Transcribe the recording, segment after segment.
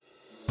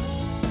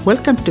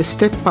Welcome to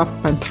Step Up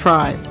and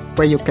Thrive,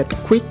 where you get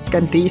quick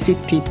and easy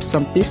tips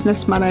on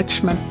business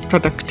management,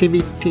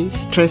 productivity,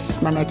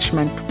 stress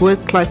management,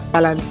 work-life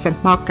balance,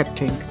 and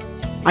marketing.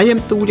 I am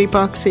Tuuli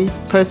Paksi,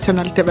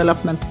 personal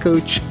development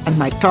coach, and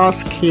my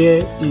task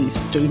here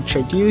is to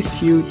introduce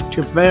you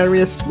to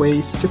various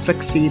ways to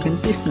succeed in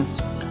business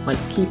while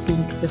keeping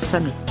your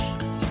sanity.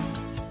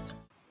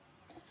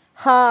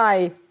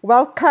 Hi,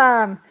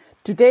 welcome.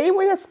 Today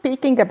we are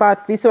speaking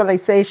about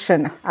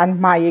visualization, and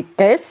my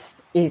guest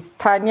is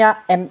Tanya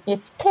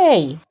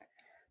MFK.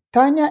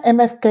 Tanya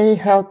MFK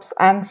helps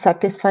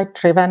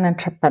unsatisfied-driven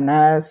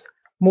entrepreneurs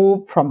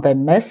move from the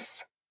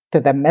mess to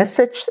the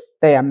message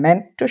they are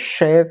meant to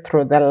share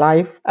through their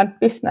life and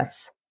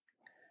business.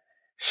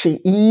 She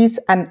is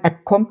an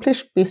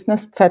accomplished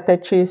business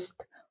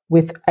strategist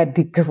with a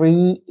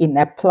degree in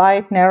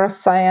applied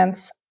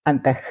neuroscience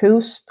and the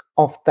host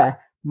of the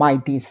My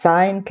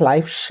Designed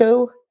Life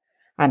show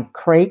and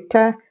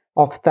creator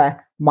of the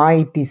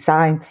My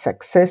Designed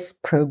Success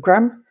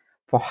program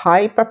for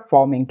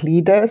high-performing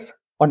leaders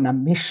on a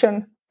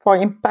mission for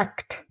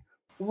impact.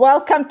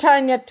 Welcome,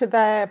 Tanya, to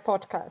the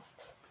podcast.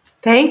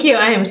 Thank you.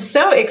 I am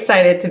so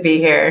excited to be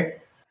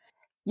here.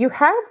 You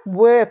have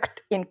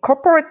worked in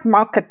corporate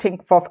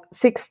marketing for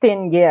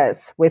 16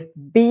 years with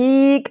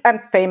big and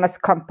famous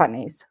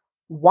companies.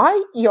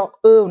 Why your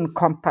own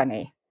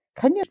company?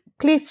 Can you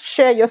please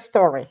share your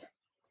story?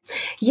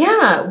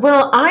 Yeah,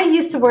 well, I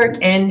used to work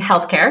in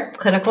healthcare,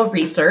 clinical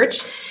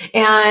research,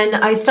 and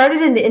I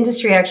started in the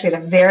industry actually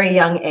at a very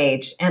young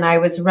age, and I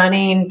was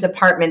running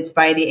departments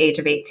by the age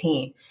of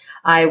 18.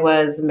 I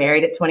was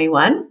married at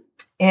 21,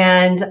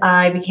 and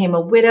I became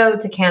a widow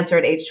to cancer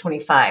at age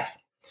 25.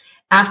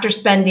 After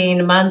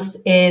spending months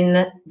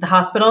in the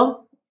hospital,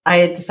 I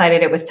had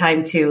decided it was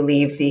time to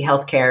leave the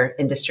healthcare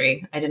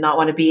industry. I did not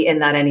want to be in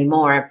that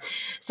anymore.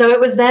 So it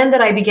was then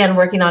that I began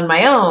working on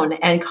my own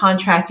and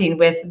contracting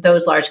with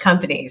those large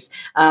companies,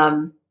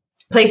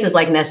 places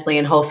like Nestle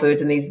and Whole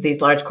Foods and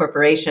these large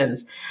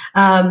corporations.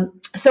 Through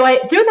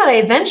that, I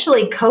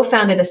eventually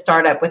co-founded a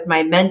startup with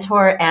my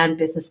mentor and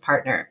business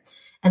partner.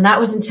 And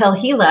that was until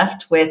he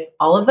left with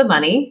all of the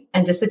money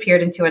and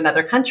disappeared into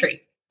another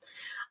country.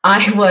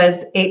 I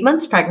was 8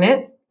 months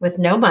pregnant with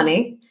no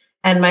money.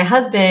 And my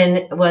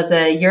husband was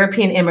a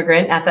European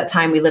immigrant. At that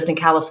time, we lived in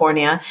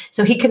California,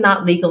 so he could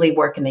not legally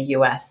work in the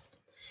US.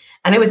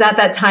 And it was at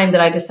that time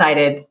that I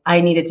decided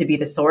I needed to be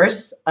the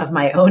source of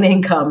my own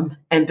income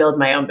and build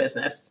my own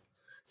business.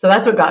 So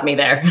that's what got me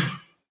there.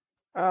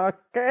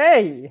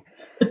 Okay.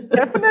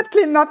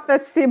 Definitely not the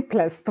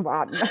simplest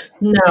one.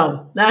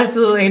 No,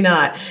 absolutely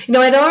not.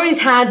 I'd always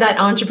had that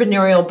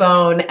entrepreneurial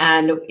bone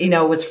and,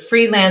 was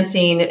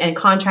freelancing and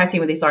contracting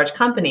with these large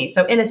companies.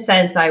 So in a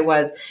sense, I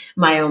was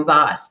my own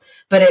boss.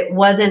 But it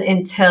wasn't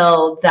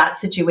until that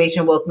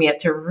situation woke me up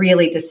to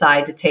really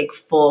decide to take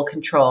full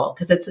control.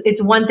 Because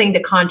it's one thing to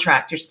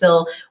contract. You're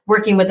still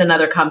working with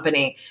another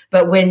company.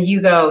 But when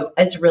you go,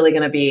 it's really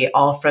going to be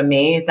all from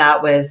me.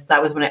 That was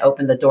when I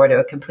opened the door to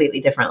a completely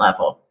different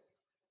level.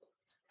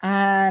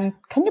 And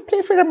can you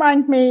please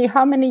remind me,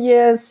 how many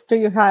years do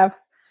you have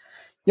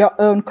your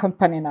own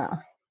company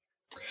now?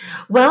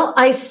 Well,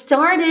 I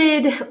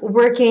started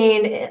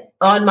working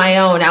on my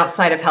own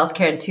outside of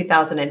healthcare in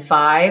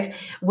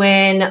 2005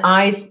 when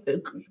I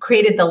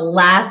created the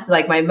last,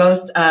 my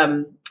most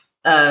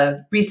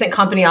recent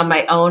company on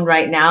my own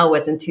right now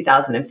was in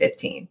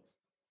 2015.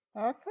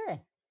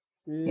 Okay.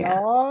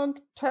 Long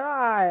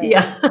time.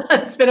 Yeah,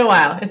 it's been a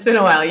while.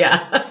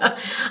 Yeah.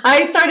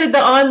 I started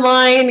the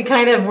online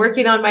kind of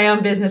working on my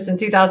own business in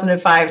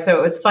 2005. So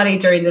it was funny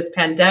during this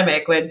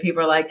pandemic when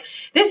people are like,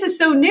 this is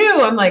so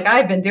new. I'm like,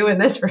 I've been doing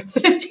this for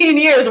 15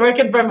 years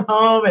working from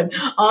home and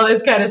all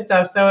this kind of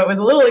stuff. So it was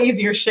a little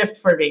easier shift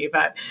for me.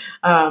 But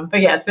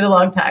yeah, it's been a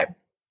long time.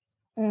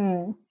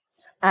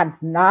 And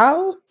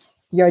now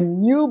your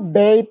new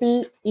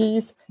baby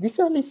is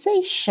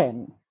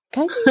visualization.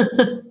 Can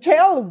you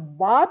tell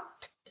what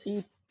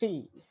it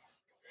is?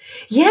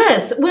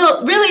 Yes.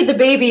 Well, really, the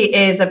baby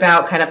is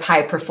about kind of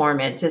high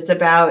performance. It's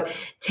about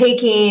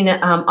taking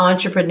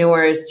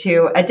entrepreneurs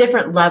to a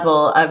different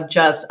level of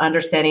just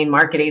understanding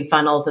marketing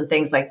funnels and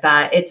things like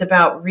that. It's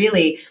about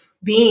really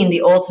being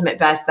the ultimate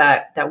best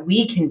that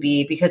we can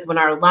be, because when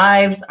our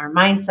lives, our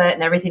mindset,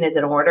 and everything is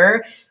in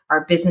order,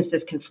 our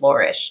businesses can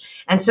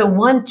flourish. And so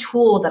one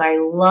tool that I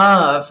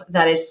love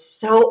that is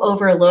so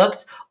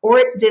overlooked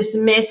or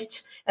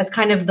dismissed as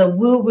kind of the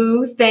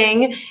woo-woo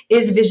thing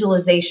is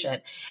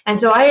visualization. And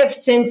so I have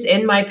since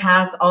in my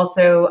path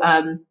also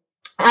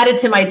added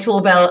to my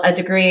tool belt a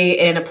degree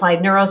in applied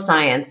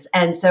neuroscience.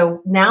 And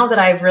so now that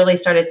I've really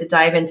started to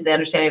dive into the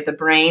understanding of the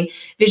brain,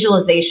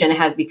 visualization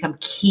has become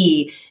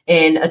key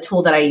in a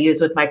tool that I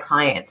use with my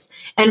clients.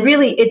 And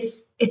really,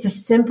 it's a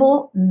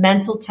simple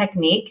mental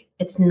technique.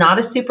 It's not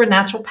a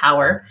supernatural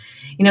power.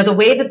 The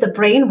way that the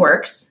brain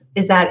works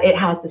is that it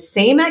has the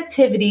same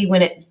activity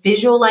when it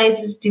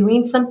visualizes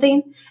doing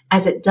something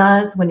as it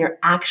does when you're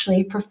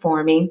actually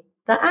performing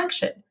the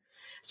action.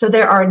 So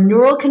there are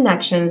neural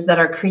connections that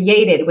are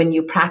created when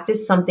you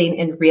practice something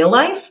in real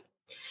life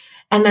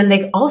And then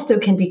they also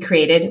can be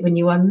created when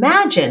you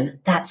imagine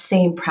that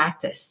same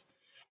practice.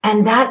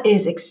 And that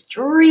is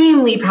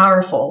extremely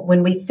powerful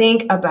when we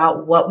think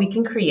about what we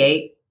can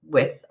create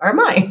with our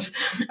mind.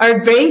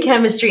 Our brain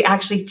chemistry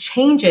actually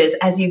changes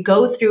as you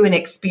go through an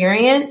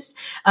experience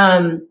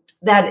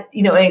that,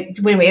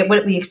 when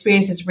what we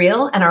experience is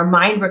real, and our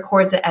mind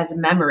records it as a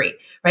memory,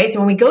 right? So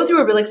when we go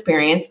through a real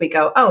experience, we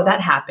go, oh,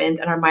 that happened,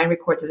 and our mind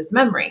records it as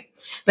memory.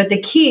 But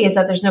the key is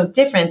that there's no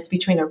difference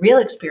between a real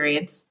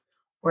experience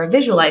or a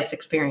visualized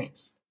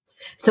experience.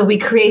 So we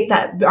create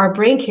that, our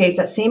brain creates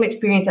that same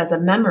experience as a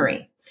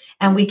memory.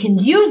 And we can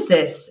use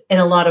this in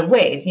a lot of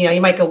ways. You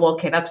might go, well,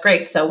 okay, that's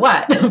great. So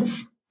what?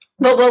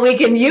 But what we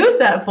can use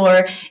that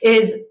for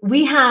is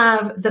we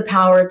have the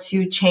power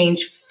to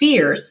change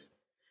fears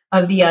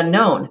of the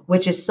unknown,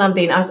 which is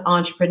something us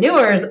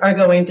entrepreneurs are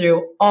going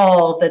through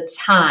all the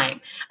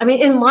time. I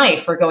mean, in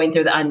life, we're going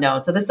through the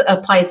unknown. So this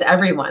applies to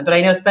everyone, but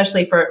I know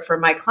especially for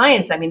my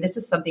clients, I mean, this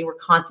is something we're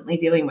constantly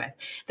dealing with.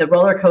 The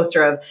roller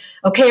coaster of,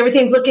 okay,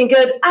 everything's looking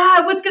good.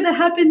 What's going to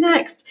happen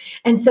next?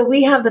 And so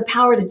we have the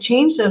power to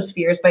change those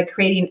fears by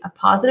creating a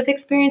positive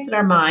experience in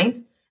our mind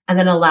and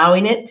then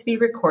allowing it to be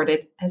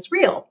recorded as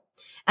real.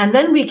 And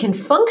then we can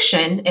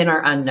function in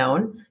our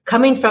unknown,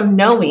 coming from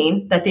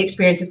knowing that the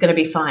experience is going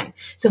to be fine.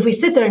 So if we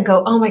sit there and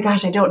go, oh my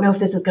gosh, I don't know if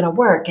this is going to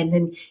work. And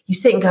then you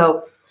sit and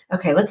go,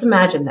 okay, let's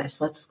imagine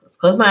this. Let's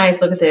close my eyes,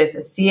 look at this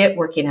and see it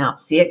working out,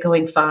 see it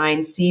going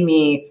fine, see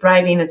me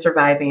thriving and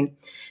surviving.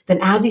 Then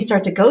as you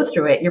start to go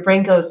through it, your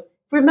brain goes,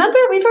 remember,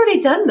 we've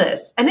already done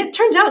this and it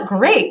turned out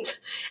great.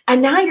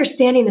 And now you're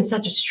standing in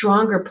such a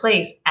stronger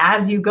place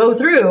as you go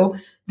through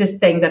this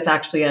thing that's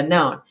actually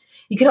unknown.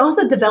 You can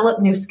also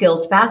develop new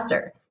skills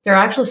faster. There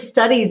are actual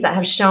studies that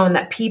have shown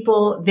that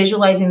people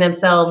visualizing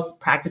themselves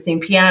practicing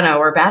piano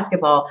or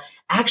basketball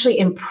actually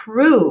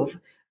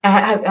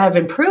have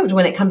improved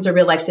when it comes to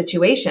real life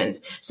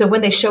situations. So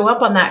when they show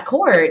up on that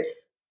court,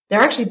 they're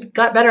actually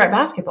got better at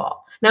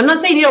basketball. Now, I'm not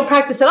saying you don't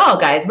practice at all,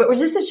 guys, but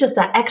this is just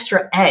that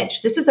extra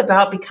edge. This is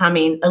about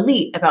becoming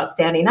elite, about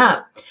standing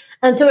up.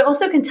 And so it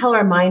also can tell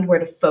our mind where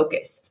to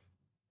focus.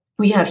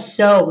 We have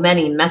so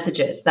many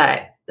messages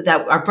that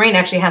our brain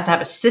actually has to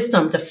have a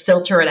system to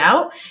filter it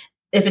out.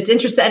 If it's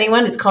interest to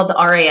anyone, it's called the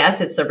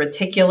RAS. It's the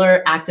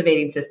reticular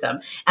activating system.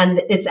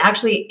 And it's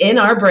actually in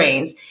our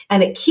brains,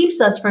 and it keeps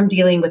us from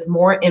dealing with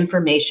more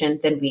information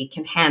than we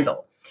can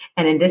handle.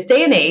 And in this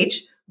day and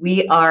age,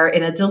 we are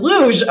in a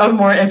deluge of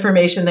more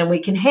information than we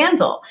can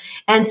handle.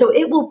 And so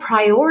it will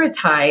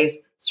prioritize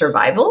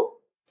survival,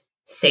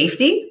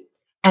 safety,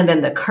 and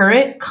then the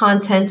current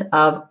content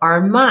of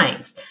our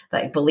minds,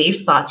 like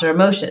beliefs, thoughts, or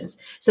emotions.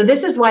 So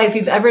this is why if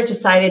you've ever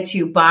decided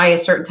to buy a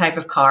certain type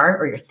of car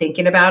or you're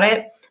thinking about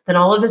it, then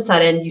all of a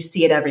sudden you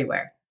see it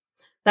everywhere.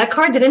 That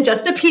car didn't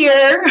just appear,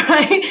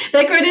 right?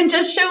 That car didn't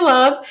just show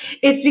up.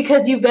 It's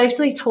because you've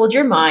actually told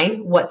your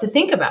mind what to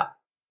think about.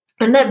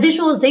 And that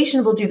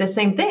visualization will do the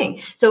same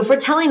thing. So if we're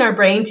telling our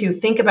brain to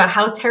think about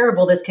how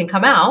terrible this can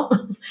come out,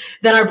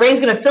 then our brain's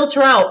going to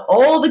filter out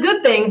all the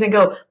good things and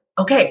go,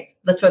 okay,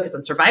 let's focus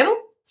on survival,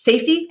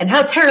 safety, and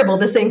how terrible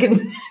this thing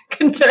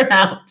can turn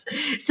out.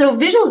 So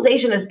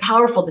visualization is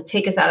powerful to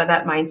take us out of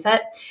that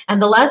mindset.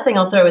 And the last thing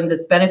I'll throw in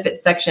this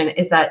benefits section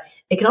is that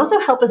it can also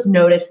help us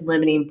notice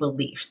limiting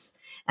beliefs.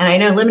 And I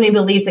know limiting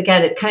beliefs,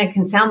 again, it kind of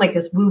can sound like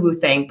this woo-woo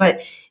thing,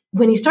 but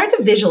when you start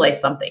to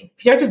visualize something,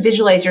 if you start to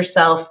visualize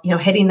yourself,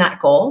 hitting that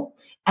goal,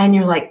 and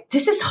you're like,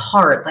 this is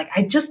hard. Like,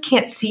 I just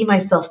can't see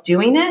myself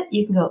doing it.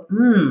 You can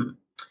go,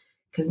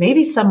 because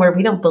maybe somewhere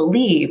we don't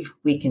believe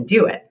we can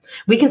do it.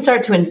 We can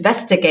start to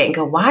investigate and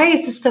go, why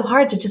is this so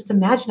hard to just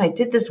imagine I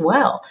did this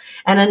well?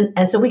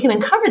 And so we can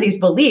uncover these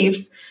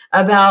beliefs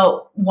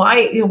about why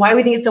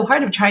we think it's so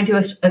hard of trying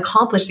to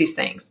accomplish these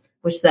things,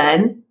 which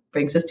then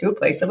brings us to a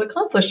place of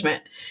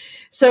accomplishment.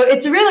 So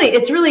it's really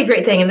a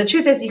great thing. And the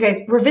truth is, you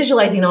guys, we're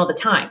visualizing all the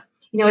time.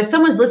 As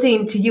someone's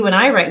listening to you and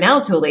I right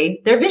now,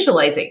 Tuli, they're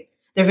visualizing.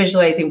 They're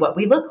visualizing what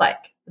we look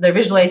like. They're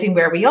visualizing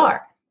where we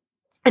are.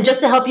 And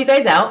just to help you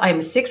guys out,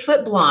 I'm 6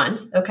 foot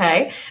blonde.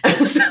 Okay.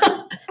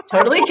 So,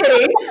 totally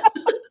kidding.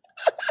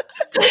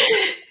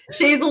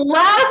 She's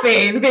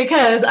laughing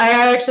because I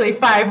am actually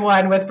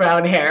 5'1" with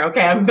brown hair.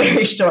 Okay. I'm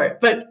very short,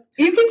 but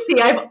you can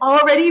see I've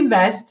already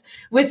messed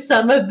with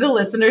some of the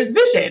listeners'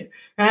 vision,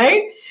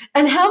 right?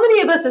 And how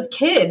many of us as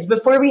kids,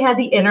 before we had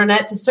the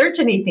internet to search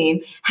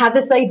anything, had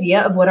this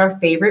idea of what our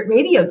favorite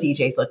radio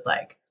DJs looked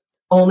like,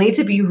 only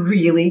to be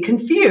really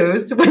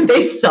confused when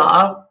we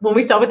saw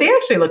what they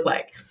actually look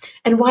like.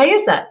 And why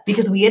is that?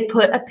 Because we had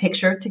put a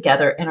picture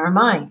together in our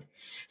mind.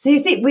 So you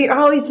see, we are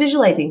always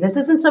visualizing. This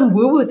isn't some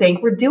woo-woo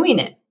thing. We're doing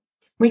it.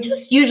 We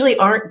just usually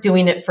aren't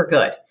doing it for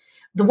good.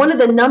 One of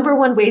the number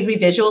one ways we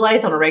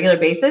visualize on a regular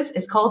basis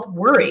is called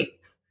worry.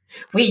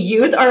 We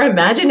use our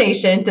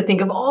imagination to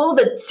think of all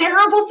the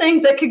terrible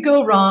things that could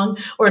go wrong,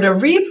 or to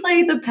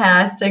replay the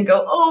past and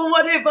go, oh,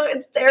 what if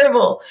it's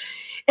terrible?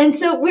 And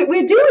so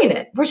we're doing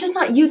it. We're just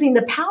not using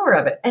the power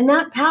of it. And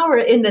that power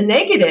in the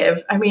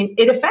negative,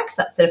 it affects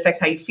us. It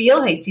affects how you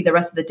feel, how you see the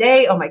rest of the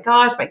day. Oh my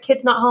gosh, my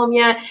kid's not home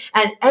yet.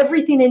 And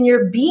everything in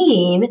your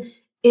being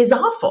is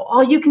awful.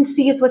 All you can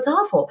see is what's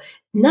awful.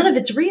 None of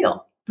it's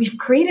real. We've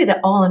created it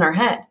all in our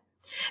head.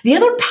 The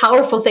other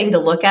powerful thing to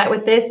look at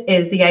with this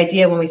is the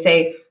idea when we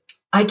say,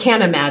 I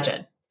can't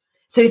imagine.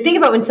 So you think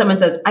about when someone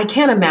says, I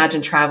can't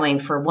imagine traveling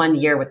for 1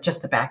 year with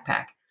just a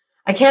backpack.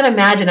 I can't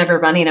imagine ever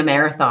running a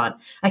marathon.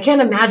 I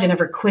can't imagine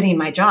ever quitting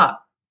my job.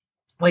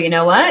 Well, you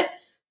know what?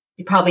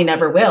 You probably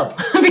never will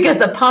because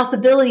the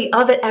possibility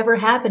of it ever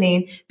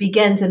happening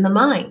begins in the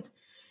mind.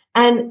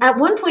 And at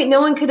one point, no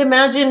one could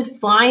imagine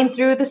flying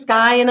through the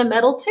sky in a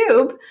metal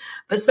tube,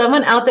 but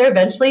someone out there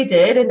eventually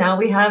did. And now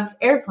we have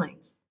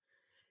airplanes.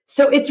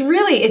 So it's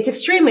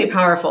extremely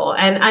powerful.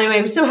 And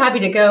I'm so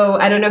happy to go.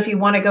 I don't know if you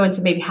want to go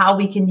into maybe how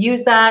we can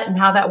use that and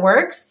how that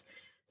works.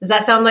 Does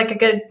that sound like a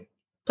good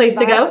place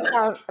to go?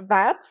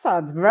 That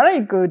sounds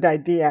very good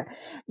idea.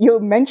 You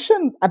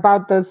mentioned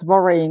about those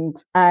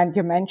worryings, and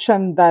you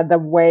mentioned that the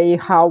way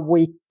how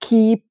we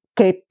keep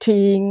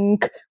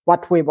getting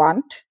what we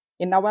want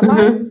in our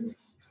life.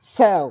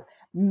 So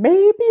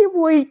maybe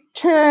we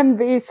turn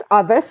this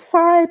other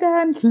side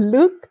and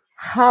look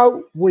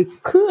how we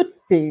could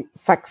be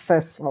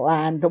successful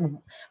and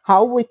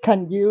how we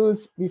can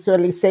use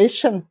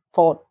visualization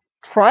for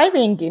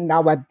thriving in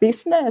our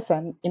business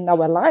and in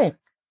our life.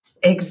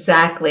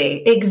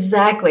 Exactly.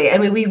 I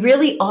mean, we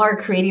really are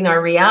creating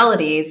our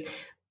realities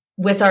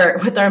with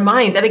our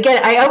minds. And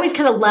again, I always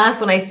kind of laugh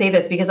when I say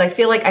this because I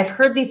feel like I've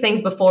heard these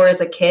things before as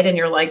a kid and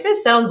you're like,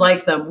 this sounds like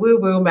some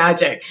woo-woo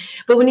magic.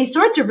 But when you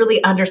start to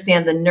really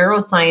understand the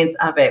neuroscience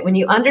of it, when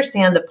you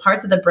understand the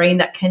parts of the brain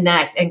that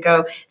connect and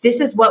go, this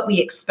is what we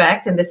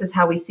expect and this is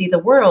how we see the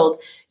world,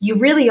 you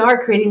really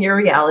are creating your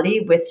reality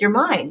with your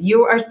mind.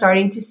 You are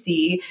starting to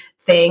see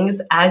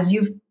things as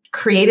you've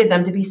created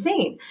them to be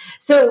seen.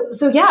 So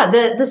yeah,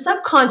 the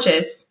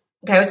subconscious,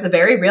 okay, which is a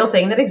very real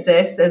thing that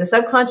exists. The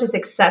subconscious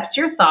accepts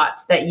your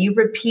thoughts that you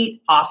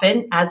repeat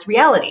often as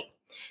reality.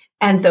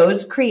 And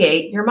those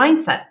create your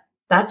mindset.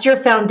 That's your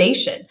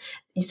foundation.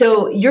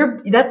 So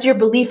that's your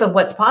belief of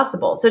what's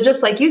possible. So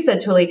just like you said,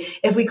 Tuli,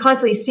 if we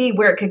constantly see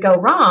where it could go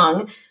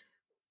wrong,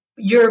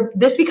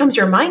 this becomes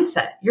your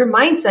mindset. Your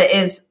mindset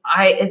is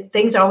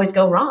things always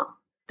go wrong.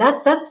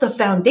 That's the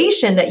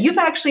foundation that you've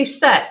actually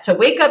set to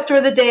wake up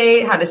during the day,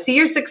 how to see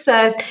your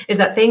success is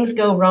that things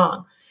go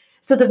wrong.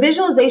 So the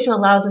visualization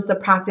allows us to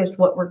practice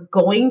what we're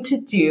going to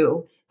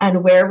do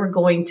and where we're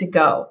going to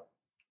go.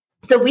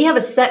 So we have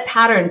a set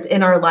patterns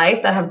in our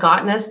life that have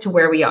gotten us to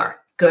where we are,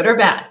 good or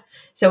bad.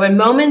 So when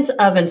moments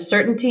of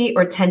uncertainty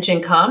or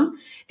tension come,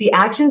 the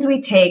actions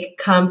we take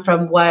come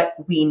from what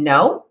we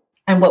know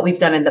and what we've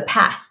done in the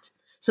past.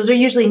 So those are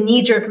usually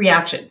knee-jerk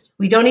reactions.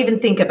 We don't even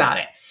think about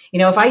it. You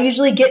know, if I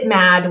usually get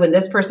mad when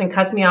this person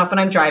cuts me off when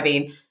I'm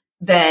driving,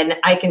 then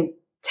I can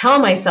tell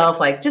myself,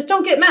 like, just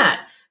don't get mad.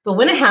 But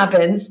when it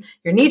happens,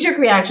 your knee-jerk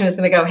reaction is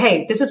going to go,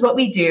 hey, this is what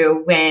we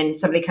do when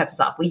somebody cuts us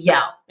off. We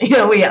yell. You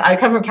know, I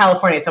come from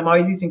California, so I'm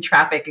always using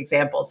traffic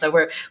examples.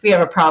 So we have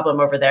a problem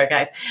over there,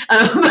 guys.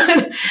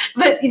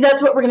 But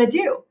that's what we're going to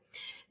do.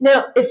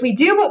 Now, if we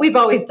do what we've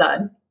always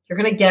done, you're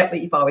going to get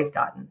what you've always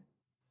gotten.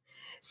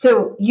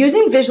 So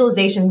using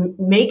visualization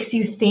makes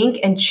you think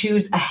and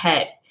choose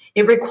ahead.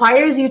 It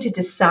requires you to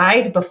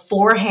decide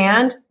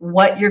beforehand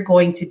what you're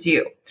going to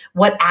do,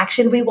 what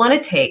action we want to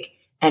take,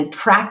 and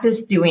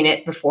practice doing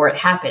it before it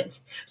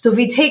happens. So if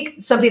we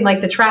take something like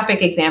the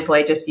traffic example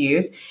I just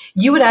used,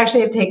 you would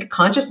actually have to take a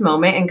conscious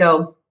moment and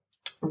go,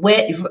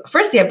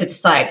 first you have to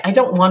decide, I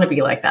don't want to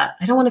be like that.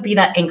 I don't want to be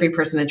that angry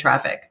person in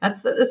traffic.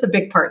 That's a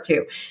big part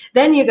too.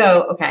 Then you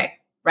go, okay,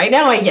 right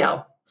now I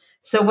yell.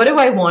 So what do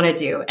I want to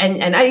do?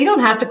 And you don't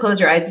have to close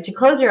your eyes, but you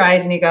close your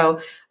eyes and you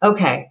go,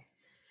 okay,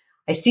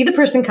 I see the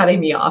person cutting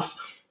me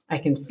off. I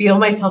can feel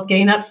myself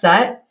getting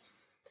upset.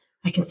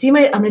 I'm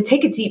going to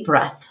take a deep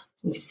breath.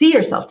 You see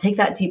yourself, take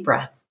that deep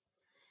breath.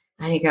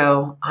 And you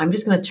go, I'm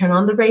just going to turn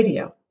on the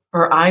radio,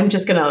 or I'm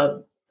just going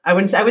to, I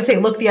would say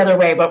look the other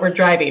way, but we're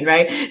driving,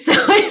 right? So,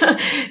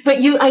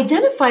 but you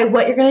identify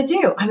what you're going to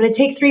do. I'm going to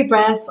take 3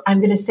 breaths. I'm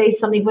going to say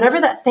something,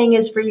 whatever that thing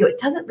is for you. It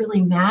doesn't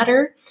really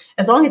matter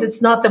as long as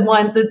it's not the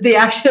one, the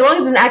action, as long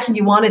as it's an action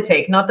you want to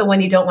take, not the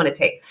one you don't want to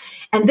take.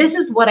 And this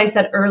is what I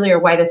said earlier,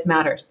 why this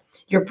matters.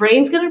 Your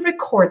brain's going to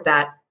record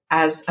that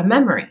as a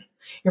memory.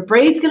 Your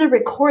brain's going to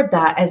record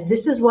that as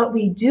this is what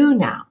we do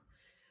now.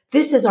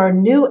 This is our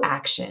new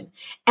action.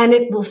 And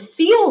it will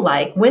feel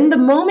like when the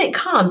moment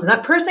comes and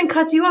that person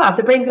cuts you off,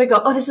 the brain's going to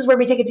go, oh, this is where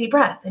we take a deep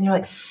breath. And you're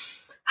like,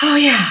 oh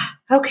yeah,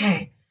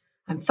 okay,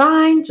 I'm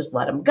fine. Just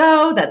let them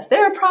go. That's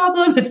their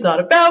problem. It's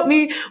not about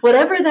me,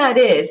 whatever that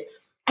is.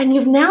 And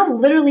you've now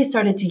literally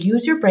started to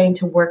use your brain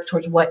to work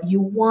towards what you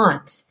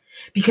want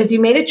because you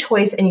made a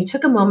choice and you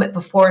took a moment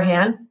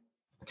beforehand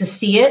to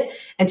see it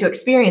and to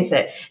experience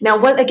it.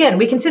 Now, again,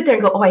 we can sit there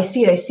and go, oh, I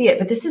see it.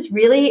 But this is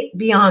really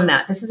beyond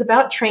that. This is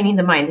about training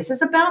the mind. This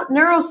is about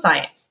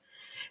neuroscience.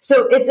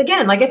 So it's,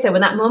 again, like I said,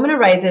 when that moment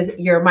arises,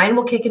 your mind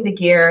will kick into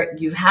gear.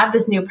 You have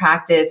this new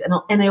practice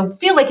and it'll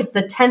feel like it's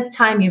the 10th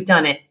time you've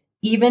done it,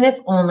 even if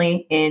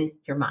only in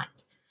your mind.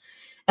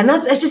 And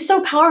it's just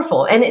so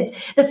powerful. And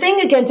it's the thing,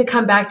 again, to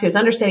come back to is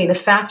understanding the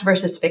fact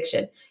versus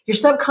fiction. Your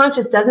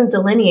subconscious doesn't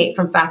delineate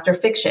from fact or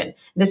fiction.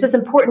 This is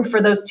important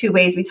for those two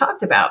ways we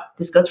talked about.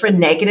 This goes for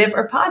negative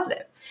or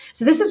positive.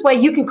 So this is why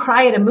you can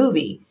cry at a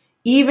movie,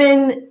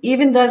 even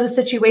though the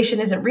situation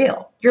isn't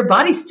real. Your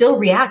body still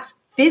reacts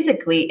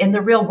physically in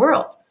the real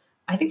world.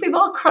 I think we've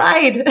all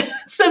cried at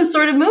some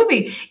sort of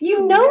movie.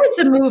 You know it's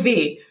a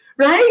movie,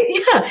 right?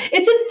 Yeah,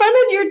 it's in front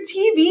of your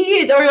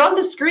TV or on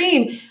the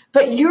screen,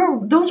 but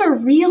those are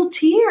real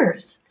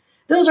tears.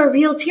 Those are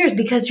real tears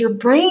because your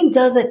brain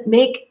doesn't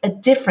make a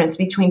difference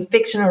between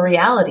fiction or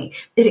reality.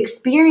 It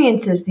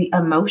experiences the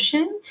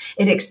emotion.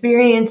 It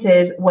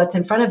experiences what's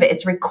in front of it.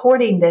 It's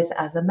recording this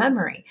as a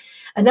memory.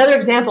 Another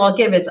example I'll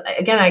give is,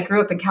 again, I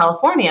grew up in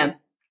California.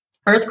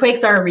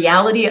 Earthquakes are a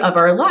reality of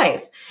our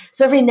life.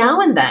 So every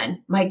now and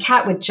then, my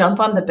cat would jump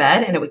on the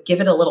bed and it would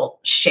give it a little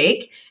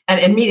shake. And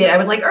immediately I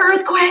was like,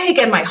 earthquake!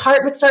 And my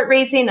heart would start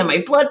racing and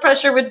my blood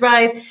pressure would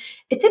rise.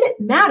 It didn't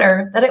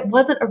matter that it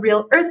wasn't a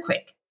real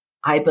earthquake.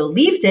 I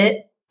believed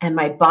it and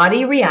my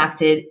body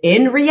reacted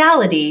in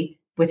reality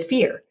with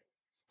fear.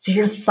 So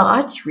your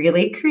thoughts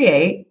really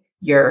create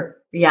your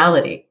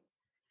reality.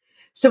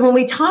 So when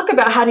we talk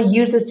about how to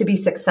use this to be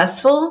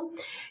successful,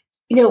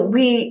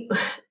 we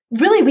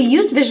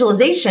use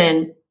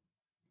visualization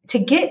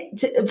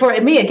for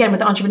me, again,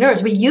 with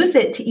entrepreneurs, we use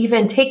it to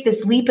even take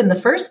this leap in the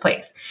first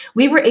place.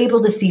 We were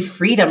able to see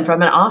freedom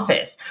from an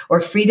office or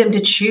freedom to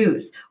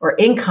choose or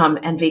income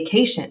and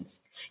vacations.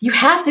 You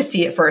have to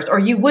see it first, or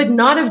you would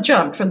not have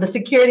jumped from the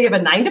security of a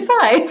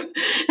 9-to-5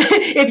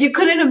 if you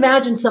couldn't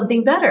imagine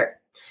something better.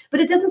 But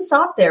it doesn't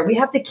stop there. We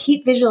have to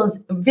keep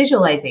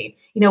visualizing,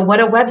 what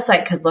a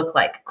website could look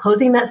like,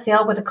 closing that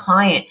sale with a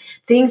client,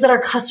 things that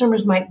our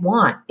customers might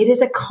want. It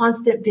is a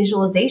constant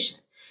visualization,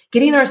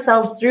 getting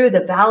ourselves through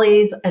the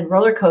valleys and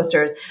roller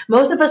coasters.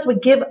 Most of us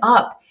would give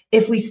up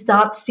if we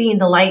stopped seeing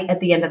the light at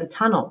the end of the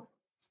tunnel.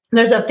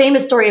 There's a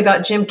famous story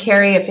about Jim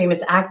Carrey, a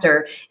famous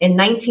actor, in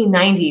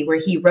 1990, where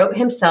he wrote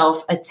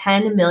himself a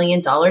 $10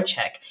 million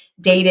check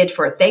dated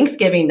for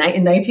Thanksgiving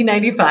in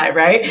 1995,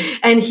 right?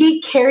 And he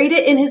carried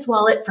it in his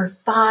wallet for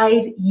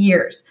 5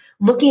 years,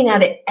 looking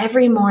at it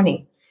every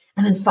morning.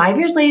 And then 5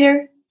 years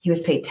later, he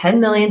was paid $10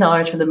 million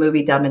for the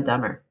movie Dumb and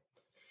Dumber.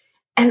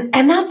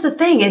 And that's the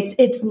thing.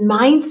 It's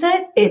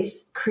mindset,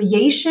 it's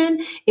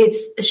creation,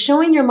 it's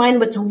showing your mind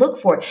what to look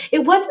for.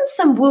 It wasn't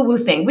some woo-woo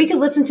thing. We could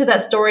listen to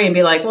that story and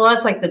be like, well,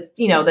 that's like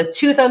the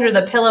tooth under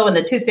the pillow and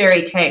the tooth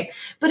fairy came.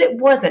 But it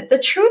wasn't. The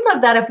truth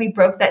of that, if we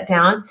broke that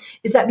down,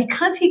 is that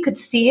because he could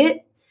see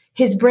it,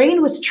 his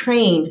brain was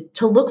trained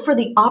to look for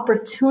the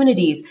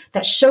opportunities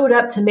that showed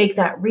up to make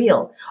that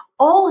real.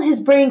 All his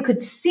brain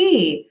could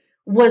see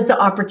was the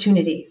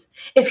opportunities.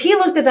 If he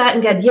looked at that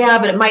and said, yeah,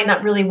 but it might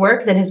not really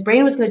work, then his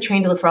brain was going to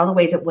train to look for all the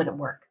ways it wouldn't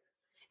work.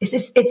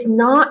 It's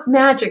not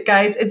magic,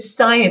 guys. It's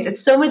science.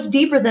 It's so much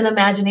deeper than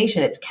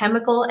imagination. It's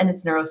chemical and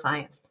it's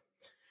neuroscience.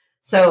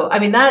 So, I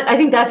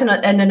think that's in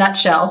a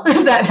nutshell,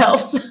 if that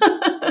helps.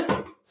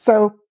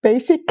 So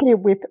basically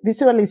with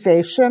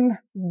visualization,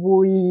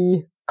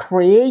 we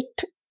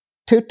create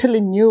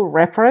totally new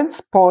reference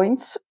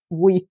points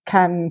we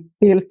can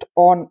build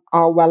on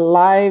our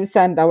lives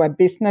and our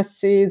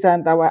businesses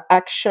and our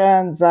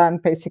actions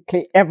and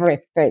basically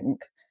everything.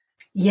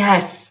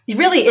 Yes,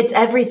 really, it's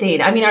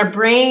everything. Our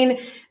brain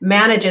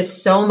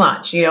manages so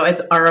much. It's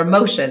our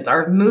emotions,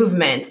 our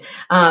movement.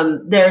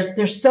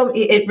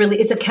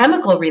 It's a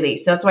chemical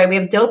release. That's why we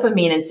have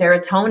dopamine and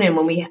serotonin.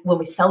 When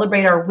we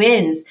celebrate our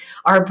wins,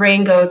 our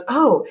brain goes,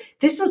 "Oh,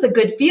 this was a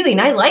good feeling.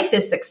 I like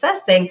this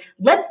success thing.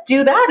 Let's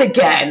do that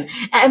again."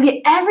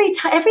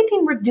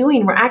 Everything we're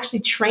doing, we're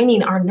actually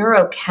training our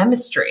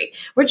neurochemistry.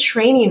 We're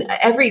training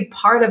every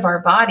part of our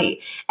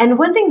body. And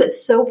one thing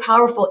that's so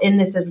powerful in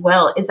this as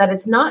well is that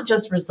it's not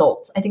just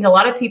results. I think a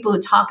lot of people who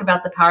talk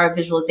about the power of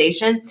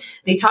visualization,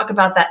 they talk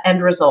about that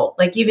end result.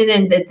 Like even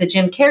in the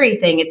Jim Carrey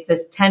thing, it's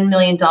this $10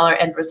 million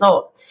end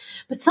result.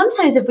 But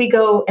sometimes if we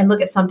go and look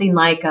at something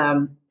like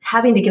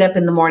having to get up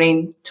in the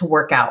morning to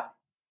work out,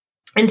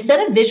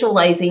 instead of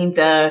visualizing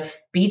the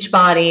beach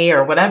body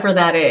or whatever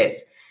that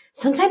is,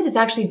 sometimes it's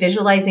actually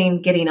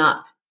visualizing getting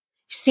up,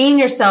 seeing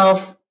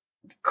yourself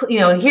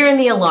hearing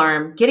the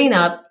alarm, getting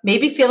up,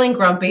 maybe feeling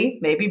grumpy,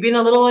 maybe being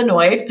a little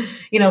annoyed,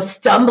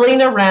 stumbling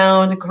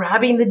around,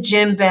 grabbing the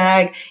gym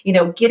bag,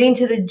 getting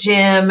to the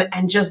gym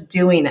and just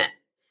doing it.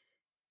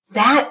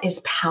 That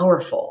is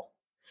powerful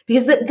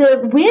because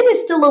the win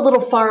is still a little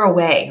far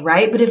away,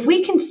 right? But if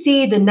we can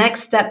see the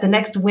next step, the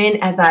next win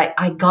as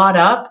I got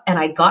up and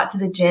I got to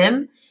the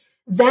gym,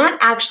 that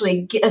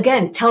actually,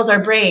 again, tells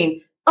our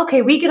brain,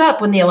 okay, we get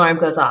up when the alarm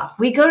goes off.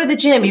 We go to the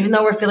gym, even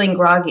though we're feeling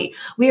groggy.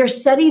 We are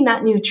setting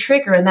that new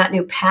trigger and that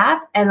new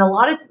path. And a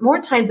lot of more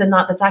times than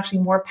not, that's actually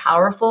more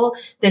powerful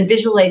than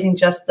visualizing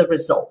just the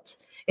result.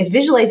 It's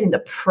visualizing the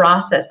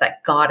process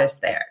that got us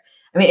there.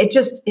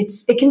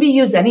 It can be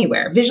used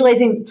anywhere.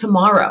 Visualizing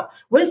tomorrow.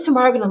 What is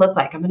tomorrow going to look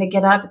like? I'm going to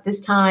get up at this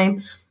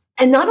time.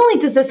 And not only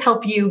does this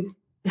help you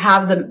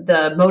have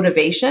the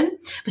motivation,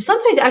 but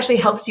sometimes it actually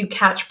helps you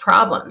catch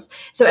problems.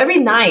 So every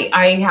night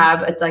I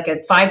have a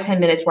 5-10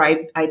 minutes where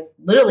I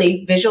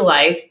literally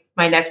visualize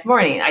my next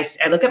morning. I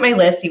look at my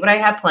list, see what I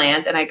have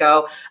planned, and I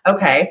go,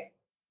 okay,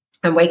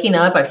 I'm waking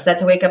up. I've set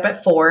to wake up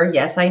at 4.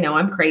 Yes, I know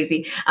I'm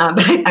crazy,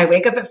 but I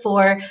wake up at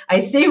 4. I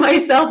see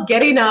myself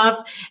getting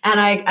up, and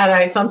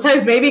I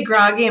sometimes maybe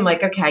groggy. I'm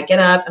like, okay, I get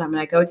up, and I'm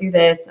going to go do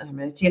this, and I'm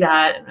going to do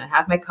that. I'm going to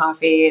have my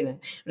coffee, and I'm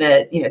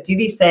going to do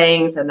these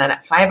things. And then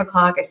at 5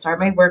 o'clock, I start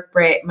my work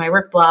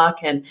block,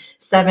 and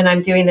 7,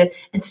 I'm doing this.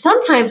 And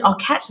sometimes I'll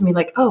catch me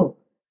like, oh,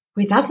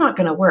 wait, that's not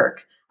going to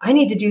work. I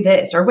need to do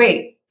this, or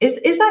wait.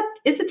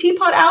 Is the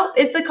teapot out?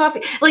 Is the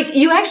coffee? Like,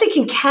 you actually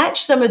can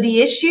catch some of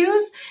the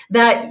issues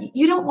that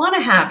you don't want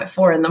to have at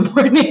 4 a.m.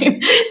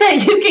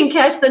 that you can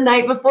catch the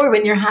night before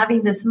when you're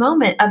having this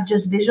moment of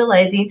just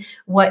visualizing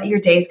what your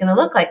day is going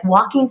to look like,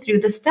 walking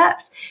through the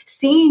steps,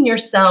 seeing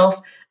yourself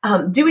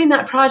doing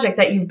that project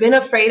that you've been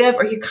afraid of,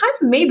 or you kind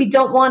of maybe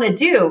don't want to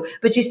do,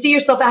 but you see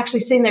yourself actually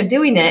sitting there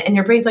doing it, and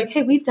your brain's like,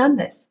 hey, we've done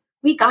this.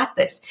 We got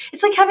this.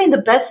 It's like having the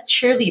best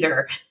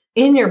cheerleader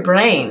in your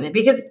brain,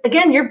 because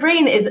again, your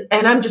brain is,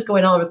 and I'm just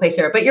going all over the place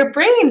here, but your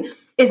brain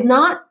is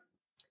not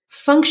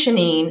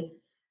functioning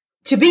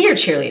to be your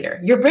cheerleader.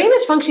 Your brain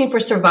is functioning for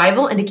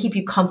survival and to keep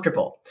you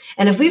comfortable.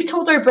 And if we've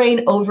told our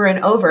brain over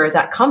and over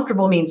that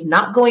comfortable means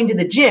not going to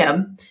the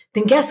gym,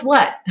 then guess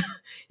what?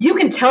 You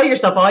can tell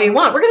yourself all you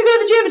want. We're going to go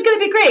to the gym. It's going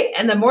to be great.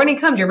 And the morning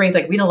comes, your brain's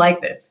like, we don't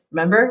like this.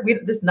 Remember,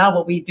 this is not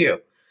what we do.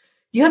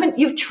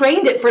 You've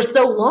trained it for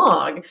so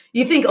long.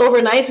 You think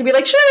overnight it's gonna be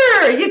like,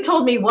 sure, you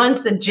told me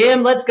once the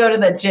gym, let's go to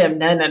the gym.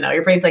 No.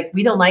 Your brain's like,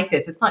 we don't like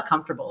this. It's not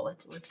comfortable.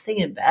 Let's stay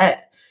in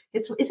bed.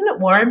 Isn't it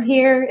warm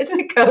here? Isn't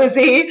it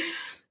cozy?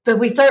 But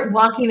we start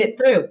walking it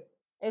through.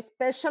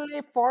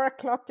 Especially 4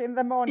 o'clock in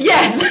the morning.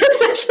 Yes,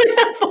 especially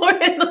at 4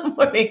 in the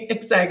morning.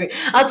 Exactly.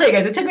 I'll tell you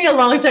guys, it took me a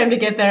long time to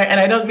get there, and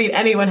I don't mean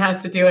anyone has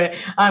to do it.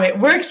 It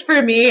works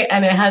for me,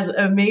 and it has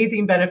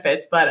amazing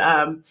benefits, but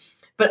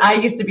I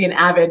used to be an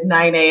avid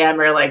 9 a.m.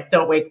 or like,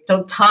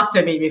 don't talk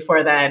to me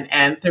before then.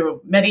 And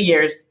through many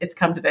years, it's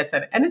come to this,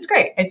 and it's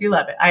great. I do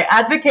love it. I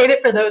advocate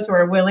it for those who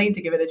are willing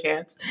to give it a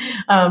chance.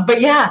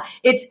 But yeah,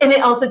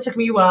 it also took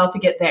me a while to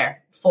get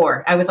there.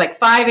 4. I was like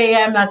 5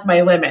 a.m. That's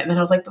my limit. And then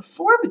I was like, but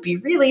 4 would be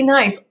really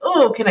nice.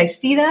 Oh, can I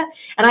see that?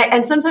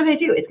 And sometimes I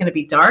do. It's going to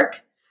be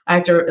dark. I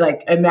have to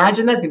like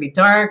imagine that's going to be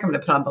dark. I'm going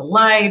to put on the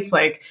lights.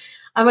 Like,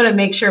 I'm going to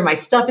make sure my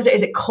stuff is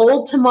it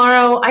cold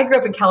tomorrow? I grew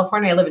up in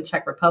California. I live in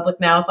Czech Republic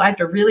now. So I have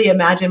to really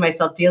imagine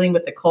myself dealing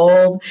with the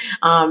cold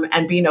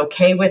and being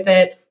okay with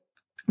it.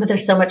 But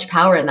there's so much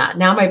power in that.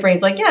 Now my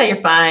brain's like, yeah, you're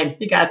fine.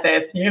 You got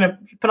this. You're going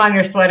to put on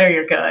your sweater.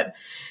 You're good.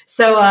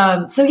 So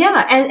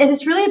yeah. And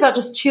it's really about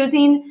just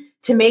choosing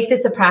to make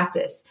this a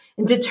practice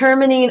and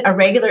determining a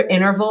regular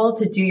interval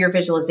to do your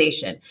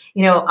visualization.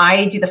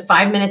 I do the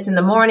 5 minutes in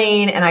the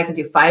morning, and I can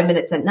do 5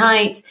 minutes at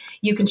night.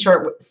 You can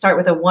start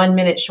with a 1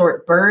 minute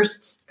short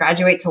burst,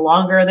 graduate to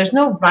longer. There's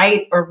no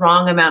right or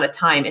wrong amount of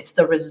time. It's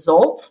the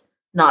result,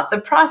 not the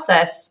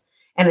process.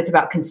 And it's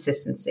about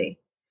consistency,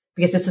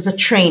 because this is a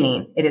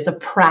training. It is a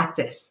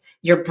practice.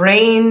 Your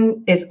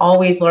brain is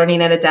always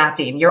learning and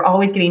adapting. You're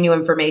always getting new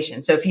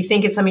information. So if you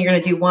think it's something you're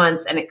going to do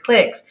once and it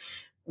clicks,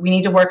 we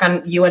need to work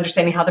on you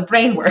understanding how the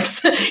brain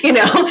works.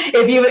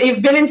 If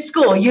you've been in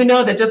school, you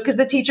know that just because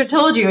the teacher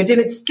told you, it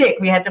didn't stick.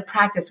 We had to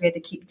practice. We had to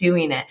keep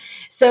doing it.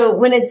 So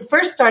when it's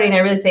first starting, I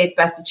really say it's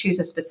best to choose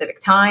a specific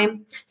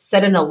time,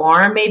 set an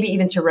alarm, maybe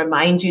even to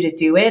remind you to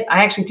do it.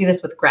 I actually do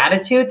this with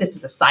gratitude. This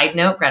is a side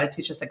note.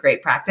 Gratitude is just a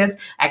great practice.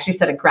 I actually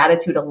set a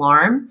gratitude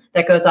alarm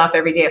that goes off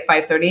every day at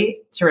 5:30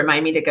 to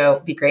remind me to go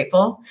be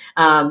grateful.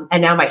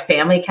 And now my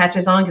family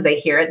catches on because they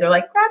hear it. They're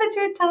like,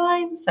 gratitude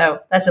time.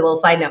 So that's a little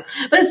side note.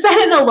 But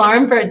set an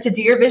alarm to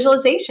do your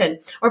visualization,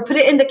 or put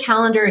it in the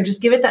calendar and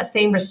just give it that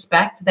same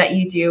respect that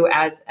you do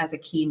as a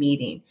key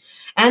meeting.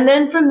 And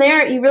then from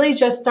there, you really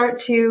just start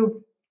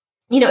to,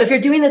 if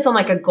you're doing this on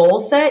like a goal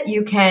set,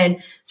 you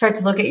can start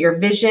to look at your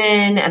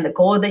vision and the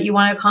goal that you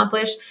want to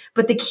accomplish.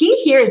 But the key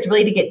here is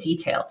really to get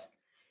detailed.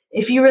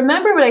 If you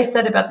remember what I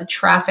said about the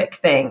traffic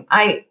thing,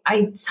 I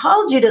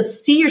told you to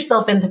see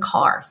yourself in the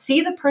car,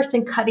 see the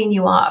person cutting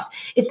you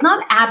off. It's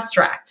not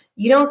abstract.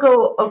 You don't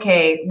go,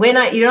 okay,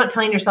 you're not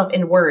telling yourself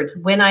in words,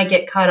 when I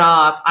get cut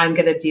off, I'm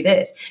going to do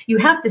this. You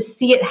have to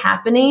see it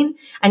happening,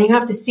 and you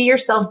have to see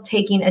yourself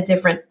taking a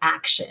different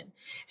action.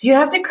 So you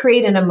have to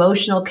create an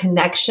emotional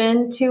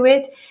connection to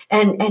it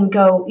and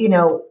go,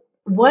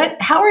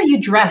 how are you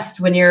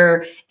dressed when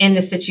you're in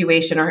this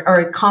situation or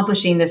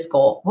accomplishing this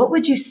goal? What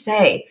would you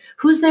say?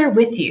 Who's there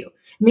with you?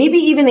 Maybe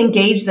even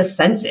engage the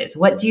senses.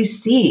 What do you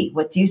see?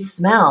 What do you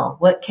smell?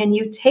 What can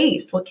you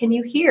taste? What can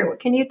you hear? What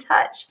can you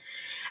touch?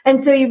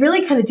 And so you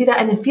really kind of do that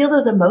and then feel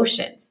those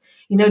emotions.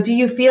 Do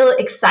you feel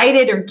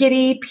excited or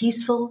giddy,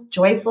 peaceful,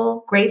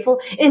 joyful, grateful?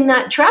 In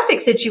that traffic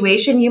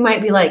situation, you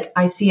might be like,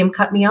 I see him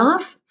cut me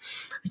off.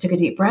 I took a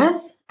deep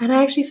breath and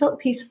I actually felt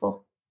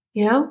peaceful,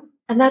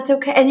 And that's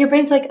okay. And your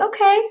brain's like,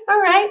 okay, all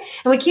right.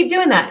 And we keep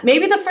doing that.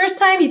 Maybe the first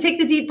time you take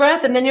the deep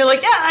breath and then you're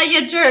like,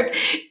 you jerk.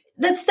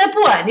 That's step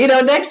one.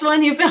 Next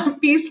one, you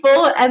felt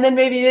peaceful, and then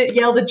maybe you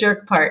yell the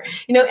jerk part.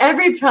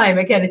 Every time,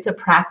 again, it's a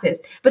practice.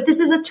 But this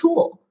is a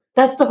tool.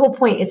 That's the whole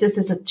point, is this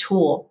is a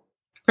tool.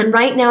 And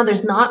right now,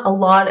 there's not a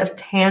lot of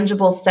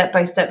tangible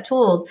step-by-step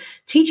tools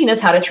teaching us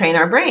how to train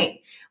our brain.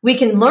 We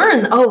can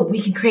learn,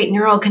 we can create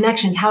neural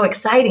connections. How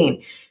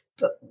exciting.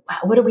 But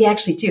what do we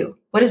actually do?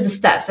 What is the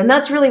steps? And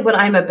that's really what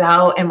I'm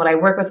about. And what I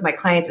work with my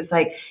clients is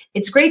like,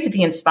 it's great to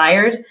be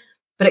inspired,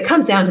 but it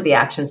comes down to the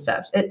action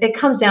steps. It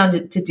comes down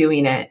to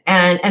doing it.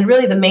 And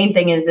really the main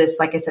thing is this,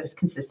 like I said, is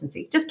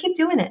consistency. Just keep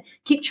doing it.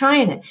 Keep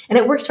trying it. And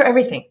it works for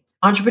everything.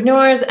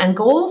 Entrepreneurs and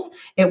goals.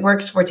 It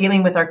works for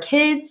dealing with our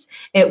kids.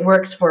 It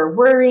works for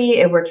worry.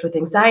 It works with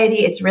anxiety.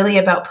 It's really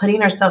about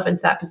putting ourselves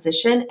into that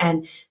position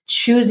and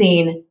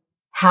choosing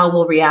how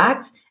we'll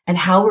react and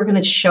how we're going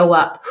to show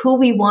up, who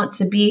we want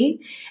to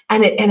be.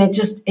 And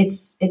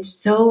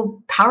it's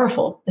so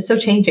powerful. It's so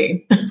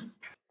changing.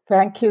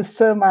 Thank you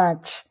so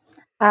much.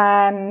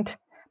 And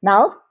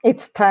now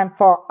it's time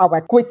for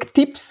our quick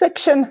tips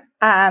section.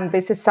 And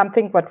this is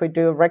something what we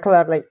do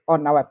regularly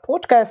on our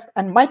podcast.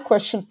 And my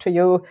question to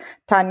you,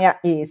 Tanya,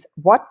 is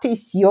what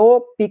is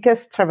your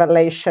biggest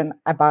revelation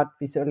about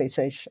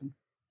visualization?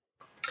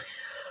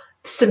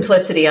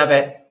 Simplicity of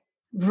it.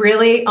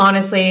 Really,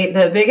 honestly,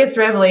 the biggest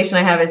revelation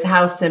I have is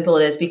how simple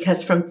it is,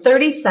 because from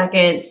 30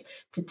 seconds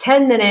to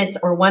 10 minutes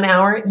or 1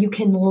 hour, you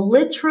can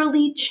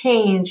literally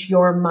change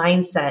your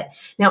mindset.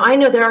 Now, I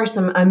know there are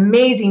some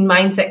amazing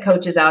mindset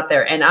coaches out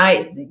there, and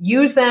I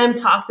use them,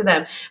 talk to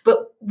them.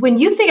 But when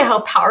you think of how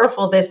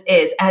powerful this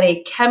is at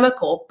a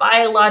chemical,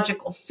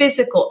 biological,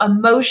 physical,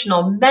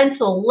 emotional,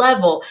 mental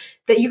level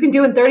that you can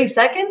do in 30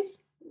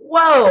 seconds,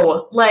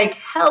 whoa, like,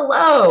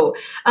 hello.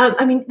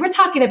 We're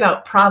talking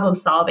about problem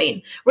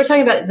solving. We're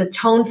talking about the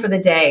tone for the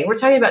day. We're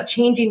talking about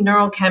changing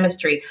neural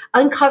chemistry,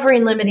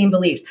 uncovering limiting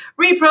beliefs,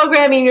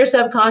 reprogramming your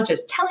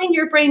subconscious, telling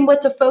your brain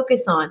what to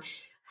focus on.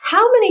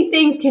 How many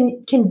things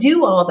can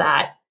do all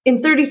that in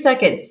 30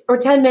 seconds or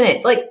 10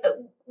 minutes? Like,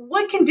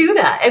 what can do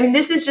that?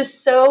 This is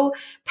just so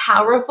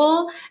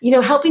powerful,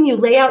 helping you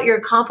lay out your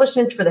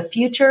accomplishments for the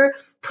future,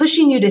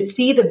 pushing you to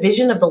see the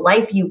vision of the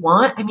life you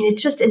want.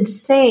 It's just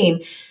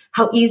insane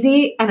how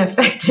easy and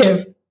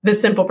effective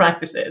this simple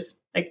practice is.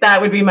 Like,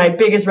 that would be my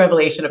biggest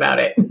revelation about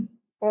it.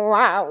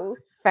 Wow.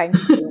 Thank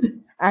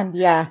you. And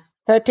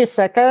 30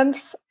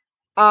 seconds.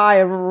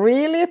 I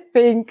really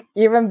think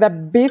even the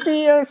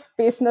busiest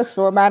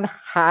businesswoman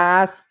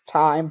has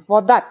time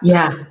for that.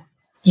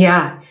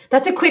 Yeah.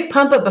 That's a quick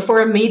pump up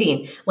before a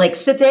meeting. Like,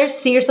 sit there,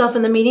 see yourself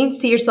in the meeting,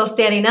 see yourself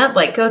standing up,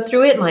 like go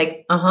through it and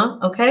like,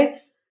 okay.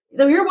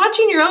 You're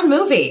watching your own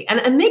movie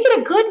and make it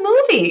a good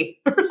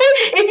movie. Right?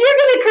 If you're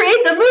going to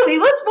create the movie,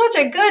 let's watch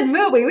a good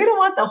movie. We don't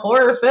want the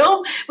horror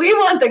film. We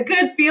want the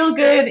good, feel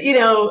good,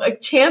 a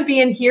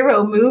champion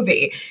hero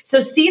movie. So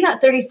see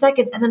that 30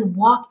 seconds and then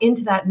walk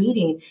into that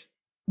meeting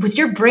with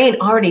your brain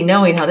already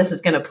knowing how this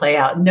is going to play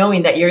out,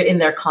 knowing that you're in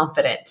there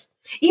confident.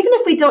 Even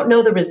if we don't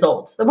know the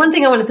result, the one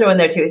thing I want to throw in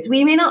there too is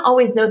we may not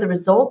always know the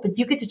result, but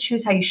you get to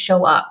choose how you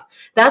show up.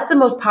 That's the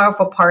most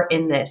powerful part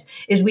in this,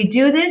 is we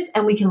do this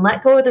and we can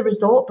let go of the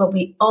result, but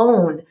we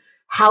own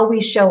how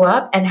we show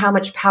up and how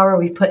much power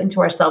we put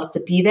into ourselves to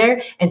be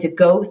there and to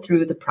go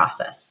through the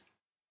process.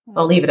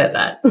 I'll leave it at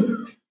that.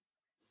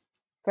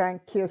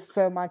 Thank you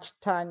so much,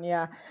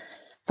 Tanya,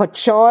 for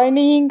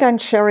joining and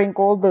sharing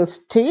all those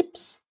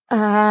tips.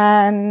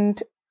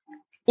 And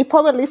if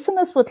our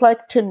listeners would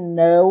like to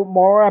know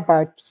more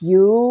about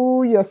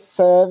you, your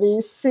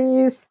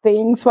services,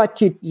 things,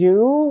 what you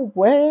do,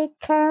 where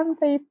can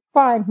they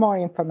find more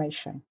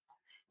information?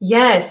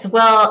 Yes.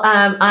 Well,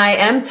 I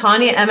am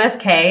Tanya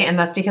MFK, and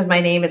that's because my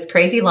name is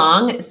crazy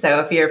long. So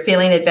if you're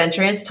feeling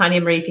adventurous,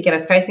 Tanya Marie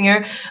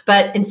Figueres-Kreisinger.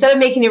 But instead of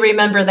making you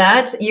remember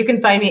that, you can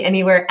find me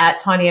anywhere at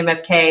Tanya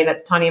MFK.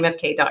 That's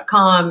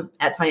TanyaMFK.com,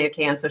 at Tanya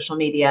MFK on social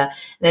media.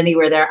 And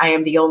anywhere there, I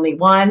am the only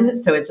one.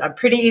 So it's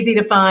pretty easy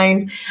to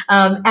find.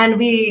 And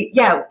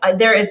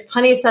there is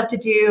plenty of stuff to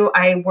do.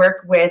 I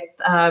work with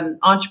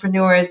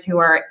entrepreneurs who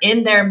are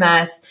in their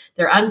mess,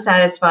 they're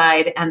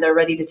unsatisfied, and they're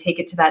ready to take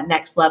it to that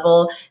next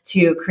level,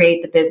 to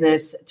create the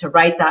business, to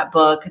write that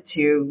book,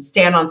 to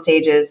stand on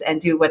stages and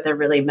do what they're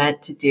really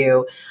meant to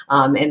do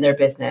in their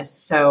business.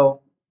 So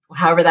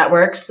however that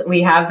works,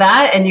 we have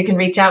that, and you can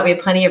reach out. We have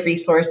plenty of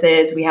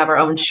resources. We have our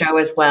own show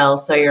as well.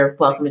 So you're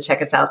welcome to check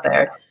us out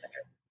there.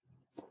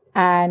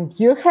 And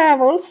you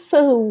have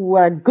also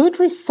a good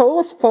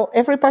resource for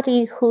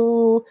everybody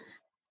who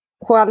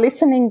are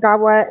listening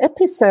our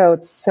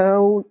episodes.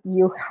 So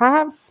you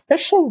have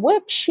special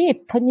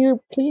worksheet. Can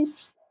you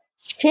please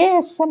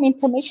share some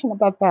information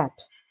about that?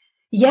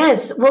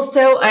 Yes. Well,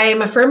 so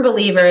I'm a firm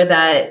believer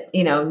that,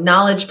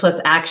 knowledge plus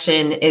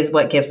action is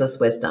what gives us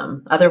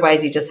wisdom.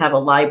 Otherwise, you just have a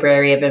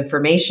library of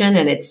information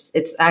and it's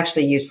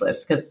actually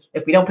useless, because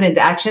if we don't put it into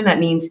action, that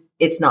means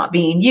it's not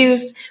being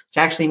used, which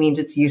actually means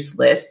it's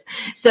useless.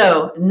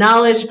 So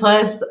knowledge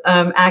plus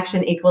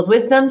action equals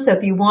wisdom. So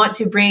if you want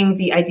to bring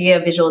the idea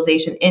of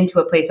visualization into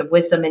a place of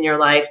wisdom in your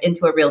life,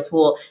 into a real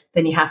tool,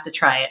 then you have to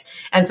try it.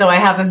 And so I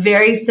have a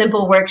very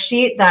simple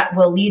worksheet that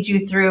will lead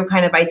you through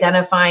kind of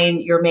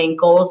identifying your main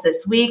goals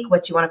this week,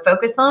 what you want to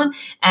focus on,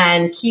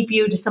 and keep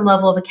you to some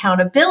level of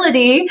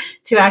accountability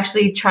to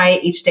actually try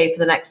it each day for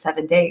the next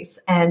 7 days.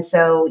 And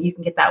so you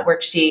can get that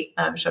worksheet.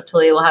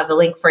 Shatulia will have the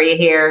link for you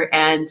here.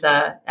 And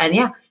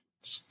yeah,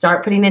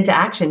 start putting into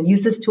action.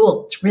 Use this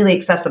tool. It's really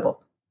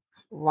accessible.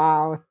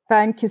 Wow.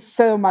 Thank you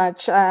so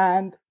much.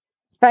 And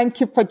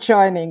thank you for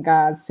joining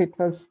us. It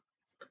was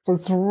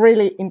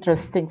really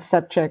interesting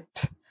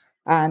subject.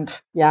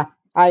 And yeah,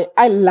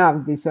 I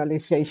love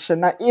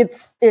visualization.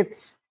 It's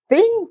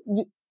thing.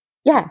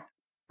 Yeah.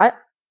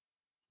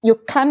 You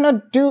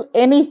cannot do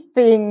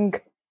anything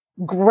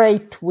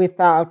great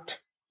without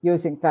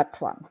using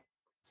that one.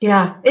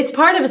 Yeah, it's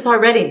part of us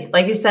already.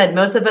 Like you said,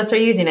 most of us are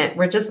using it.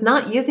 We're just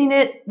not using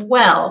it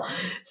well.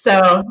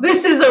 So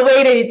this is a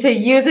way to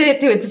use it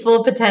to its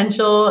full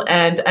potential.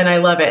 And I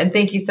love it. And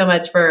thank you so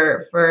much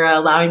for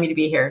allowing me to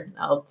be here.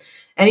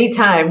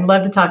 Anytime.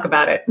 Love to talk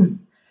about it.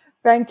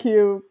 Thank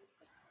you.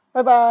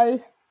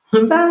 Bye-bye.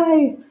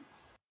 Bye.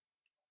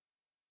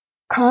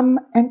 Come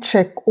and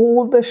check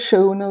all the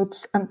show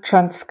notes and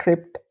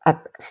transcript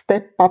at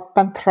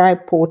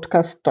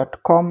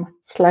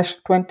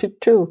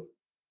stepupandthrivepodcast.com/22.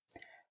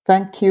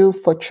 Thank you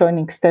for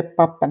joining Step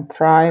Up and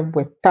Thrive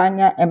with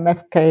Tanya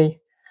MFK.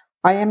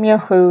 I am your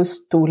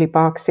host, Tuuli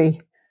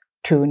Paaksi.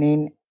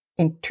 Tune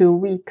in 2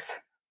 weeks.